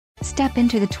Step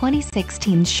into the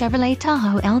 2016 Chevrolet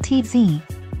Tahoe LTZ.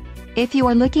 If you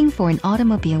are looking for an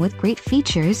automobile with great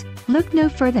features, look no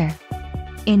further.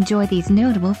 Enjoy these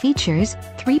notable features: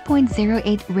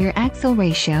 3.08 rear axle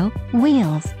ratio,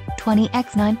 wheels,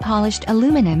 20x9 polished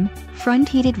aluminum, front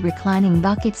heated reclining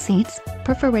bucket seats,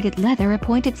 perforated leather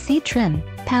appointed seat trim,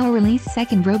 power release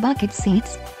second row bucket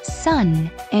seats, sun,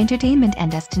 entertainment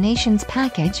and destinations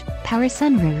package, power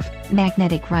sunroof,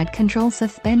 magnetic ride control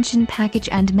suspension package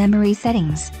and memory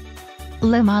settings.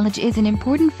 Low mileage is an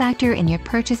important factor in your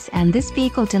purchase, and this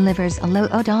vehicle delivers a low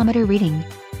odometer reading.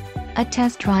 A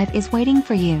test drive is waiting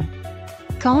for you.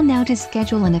 Call now to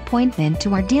schedule an appointment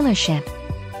to our dealership.